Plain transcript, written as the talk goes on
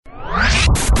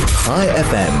High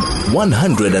FM,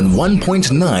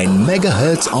 101.9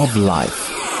 megahertz of life.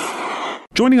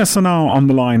 Joining us now on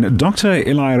the line, Dr.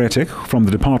 Elai Rettig from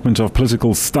the Department of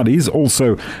Political Studies,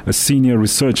 also a Senior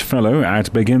Research Fellow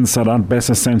at Begin-Sadat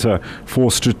BESA Center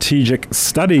for Strategic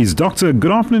Studies. Doctor,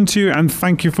 good afternoon to you and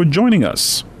thank you for joining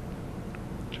us.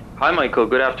 Hi, Michael.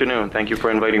 Good afternoon. Thank you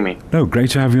for inviting me. No, great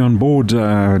to have you on board,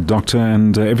 Doctor,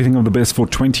 and everything of the best for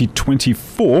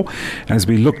 2024 as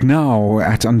we look now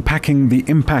at unpacking the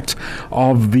impact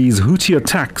of these Houthi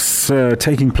attacks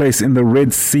taking place in the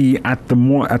Red Sea at the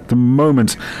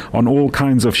moment on all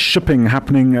kinds of shipping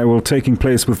happening, taking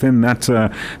place within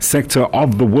that sector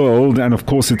of the world, and of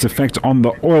course its effect on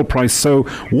the oil price. So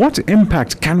what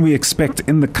impact can we expect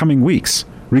in the coming weeks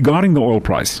regarding the oil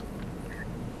price?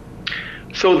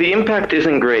 So the impact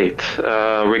isn't great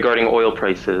regarding oil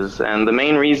prices, and the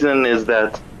main reason is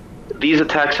that these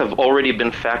attacks have already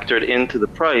been factored into the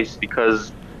price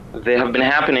because they have been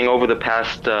happening over the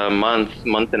past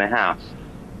month and a half.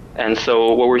 And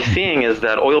so what we're seeing is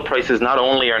that oil prices not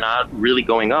only are not really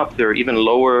going up, they're even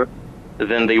lower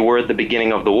than they were at the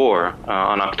beginning of the war.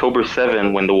 On October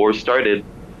 7, when the war started,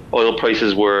 oil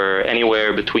prices were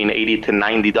anywhere between $80 to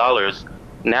 $90.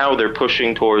 Now they're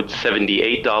pushing towards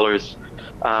 $78.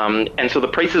 And so the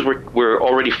prices were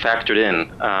already factored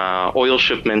in. Oil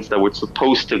shipments that were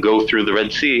supposed to go through the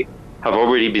Red Sea have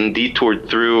already been detoured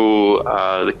through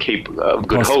the Cape of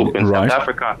Good Hope in South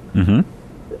Africa.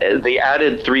 Mm-hmm. They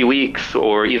added 3 weeks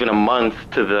or even a month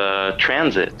to the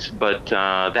transit, but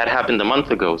that happened a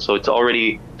month ago. So it's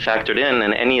already factored in,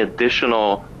 and any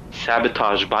additional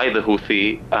sabotage by the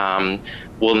Houthi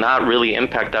will not really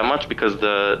impact that much because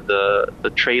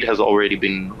the trade has already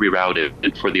been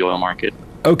rerouted for the oil market.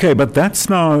 Okay, but that's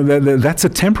a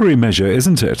temporary measure,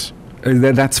 isn't it?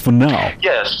 That's for now.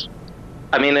 Yes.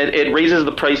 I mean, it raises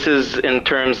the prices in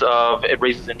terms of, it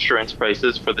raises insurance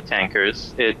prices for the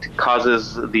tankers. It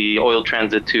causes the oil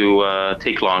transit to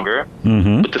take longer.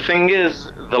 Mm-hmm. But the thing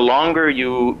is, the longer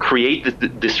you create the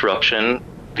disruption,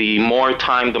 the more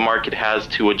time the market has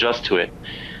to adjust to it.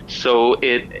 So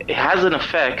it has an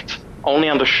effect only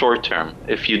on the short term.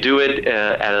 If you do it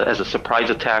as a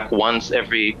surprise attack once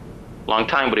every long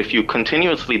time, but if you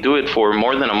continuously do it for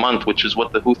more than a month, which is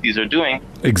what the Houthis are doing,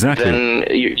 exactly, then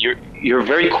you're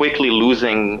very quickly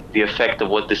losing the effect of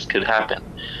what this could happen.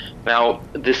 Now,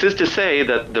 this is to say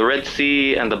that the Red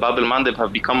Sea and the Bab el-Mandeb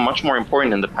have become much more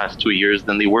important in the past 2 years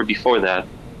than they were before that.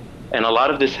 And a lot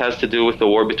of this has to do with the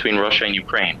war between Russia and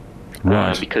Ukraine.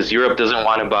 Right. Because Europe doesn't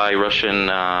want to buy Russian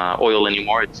oil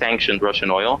anymore. It sanctioned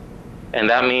Russian oil. And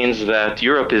that means that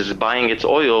Europe is buying its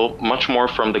oil much more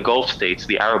from the Gulf states,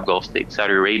 the Arab Gulf states,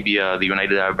 Saudi Arabia, the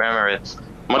United Arab Emirates,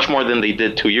 much more than they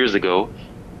did 2 years ago.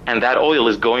 And that oil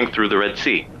is going through the Red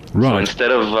Sea. Right. So instead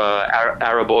of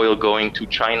Arab oil going to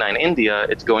China and India,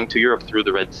 it's going to Europe through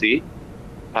the Red Sea.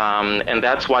 And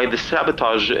that's why the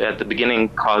sabotage at the beginning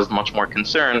caused much more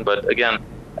concern. But again,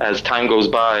 as time goes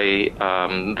by,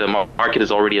 the market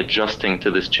is already adjusting to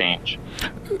this change.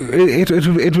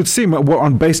 It would seem,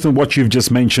 based on what you've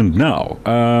just mentioned now,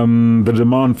 the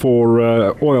demand for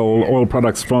oil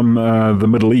products from the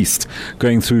Middle East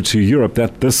going through to Europe,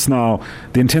 that this now,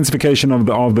 the intensification of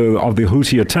the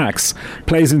Houthi attacks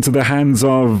plays into the hands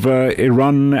of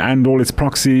Iran and all its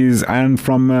proxies, and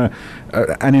from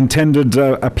an intended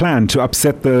a plan to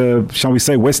upset the, shall we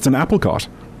say, Western apple cart.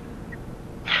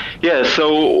 Yeah,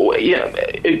 so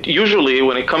usually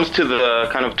when it comes to the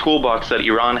kind of toolbox that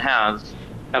Iran has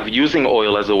of using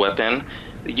oil as a weapon,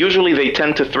 usually they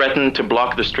tend to threaten to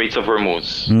block the Straits of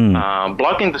Hormuz.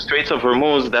 Blocking the Straits of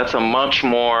Hormuz, that's a much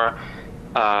more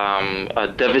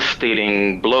a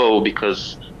devastating blow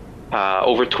because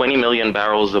over 20 million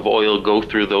barrels of oil go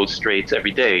through those straits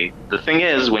every day. The thing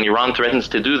is, when Iran threatens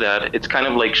to do that, it's kind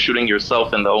of like shooting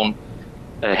yourself in the own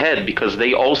head because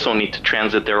they also need to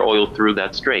transit their oil through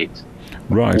that strait.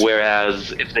 Right.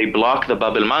 Whereas if they block the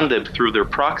Bab el-Mandeb through their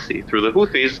proxy, through the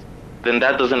Houthis, then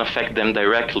that doesn't affect them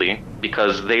directly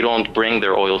because they don't bring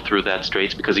their oil through that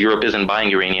straits because Europe isn't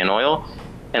buying Iranian oil.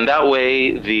 And that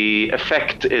way the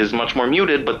effect is much more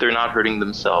muted, but they're not hurting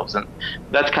themselves. And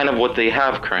that's kind of what they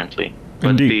have currently.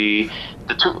 But the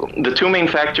two main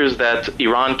factors that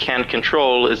Iran can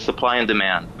control is supply and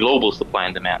demand, global supply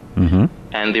and demand. Mm-hmm.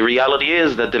 And the reality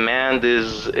is that demand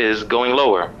is going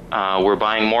lower. We're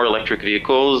buying more electric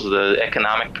vehicles. The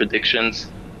economic predictions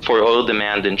for oil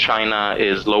demand in China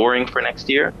is lowering for next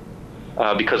year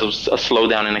because of a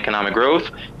slowdown in economic growth,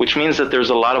 which means that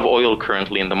there's a lot of oil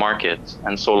currently in the market.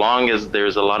 And so long as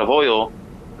there's a lot of oil,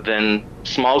 then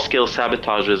small-scale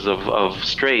sabotages of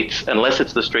straits, unless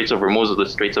it's the Straits of Hormuz or the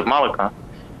Straits of Malacca,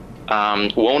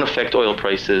 won't affect oil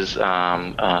prices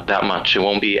that much. It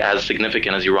won't be as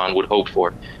significant as Iran would hope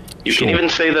for. You can even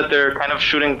say that they're kind of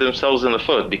shooting themselves in the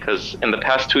foot, because in the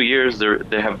past 2 years there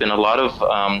have been a lot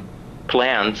of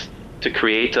plans to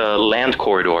create a land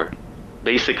corridor,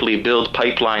 basically build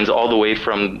pipelines all the way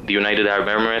from the United Arab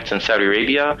Emirates and Saudi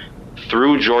Arabia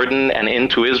through Jordan and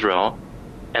into Israel,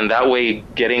 and that way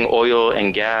getting oil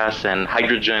and gas and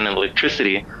hydrogen and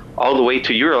electricity all the way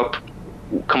to Europe,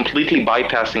 completely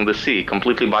bypassing the sea,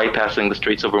 completely bypassing the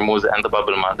Straits of Hormuz and the Bab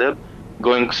al-Mandeb,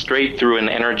 going straight through an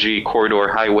energy corridor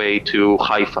highway to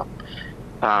Haifa.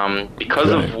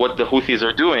 Because of what the Houthis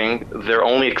are doing, they're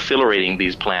only accelerating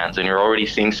these plans, and you're already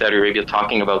seeing Saudi Arabia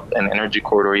talking about an energy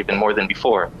corridor even more than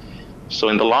before. So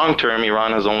in the long term,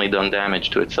 Iran has only done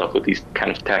damage to itself with these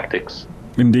kind of tactics.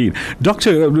 Indeed.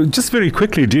 Doctor, just very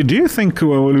quickly, do you think,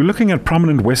 we're looking at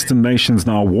prominent Western nations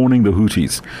now warning the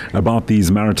Houthis about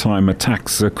these maritime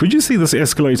attacks, could you see this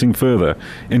escalating further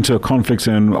into a conflict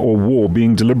or war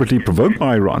being deliberately provoked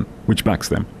by Iran, which backs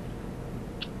them?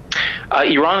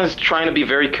 Iran is trying to be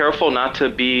very careful not to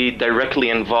be directly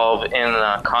involved in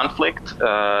conflict.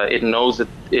 It knows that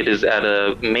it is at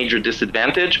a major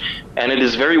disadvantage, and it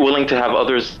is very willing to have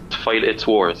others fight its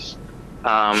wars.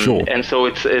 And so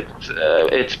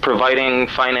it's providing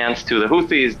finance to the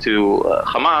Houthis, to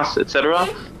Hamas, etc.,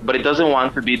 but it doesn't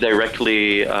want to be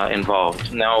directly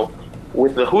involved. Now,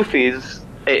 with the Houthis,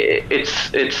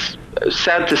 it's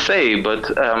sad to say, but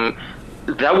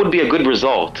that would be a good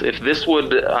result. If this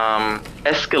would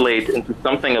escalate into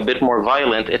something a bit more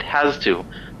violent, it has to,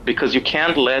 because you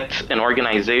can't let an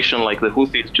organization like the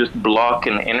Houthis just block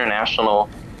an international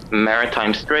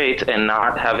maritime strait and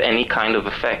not have any kind of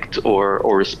effect or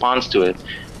response to it.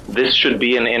 This should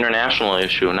be an international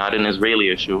issue, not an Israeli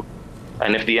issue.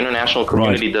 And if the international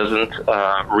community doesn't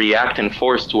react in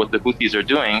force to what the Houthis are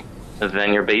doing,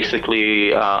 then you're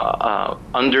basically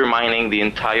undermining the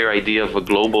entire idea of a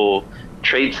global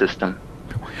trade system.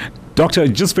 Doctor,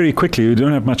 just very quickly, we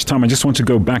don't have much time. I just want to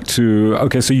go back to,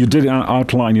 so you did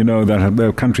outline, that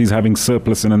the countries having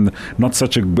surplus and not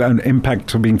such an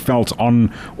impact being felt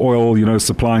on oil,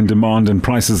 supply and demand and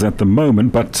prices at the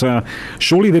moment. But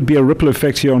surely there'd be a ripple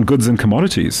effect here on goods and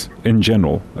commodities in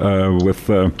general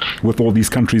with all these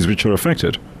countries which are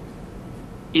affected.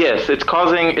 Yes, it's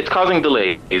causing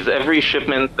delays. Every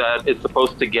shipment that it's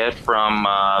supposed to get from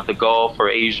the Gulf or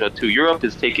Asia to Europe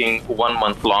is taking 1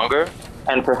 month longer.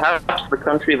 And perhaps the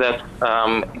country that's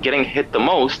getting hit the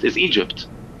most is Egypt,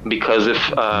 because if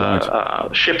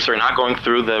ships are not going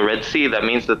through the Red Sea, that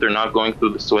means that they're not going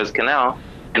through the Suez Canal,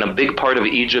 and a big part of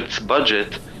Egypt's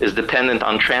budget is dependent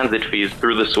on transit fees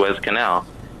through the Suez Canal.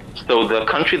 So the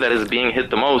country that is being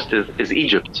hit the most is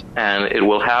Egypt, and it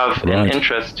will have an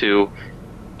interest to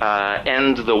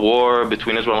end the war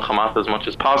between Israel and Hamas as much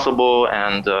as possible,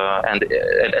 and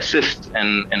assist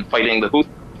in fighting the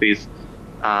Houthis.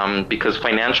 Because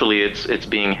financially it's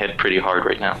being hit pretty hard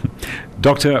right now.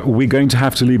 Doctor, we're going to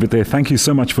have to leave it there. Thank you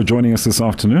so much for joining us this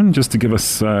afternoon, just to give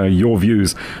us your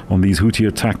views on these Houthi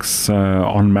attacks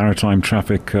on maritime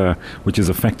traffic, which is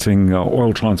affecting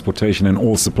oil transportation and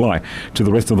oil supply to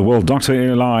the rest of the world. Dr.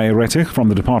 Elai Rettig from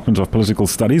the Department of Political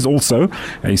Studies, also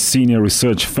a senior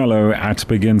research fellow at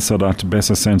Begin-Sadat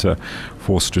BESA Center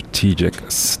for Strategic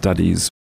Studies.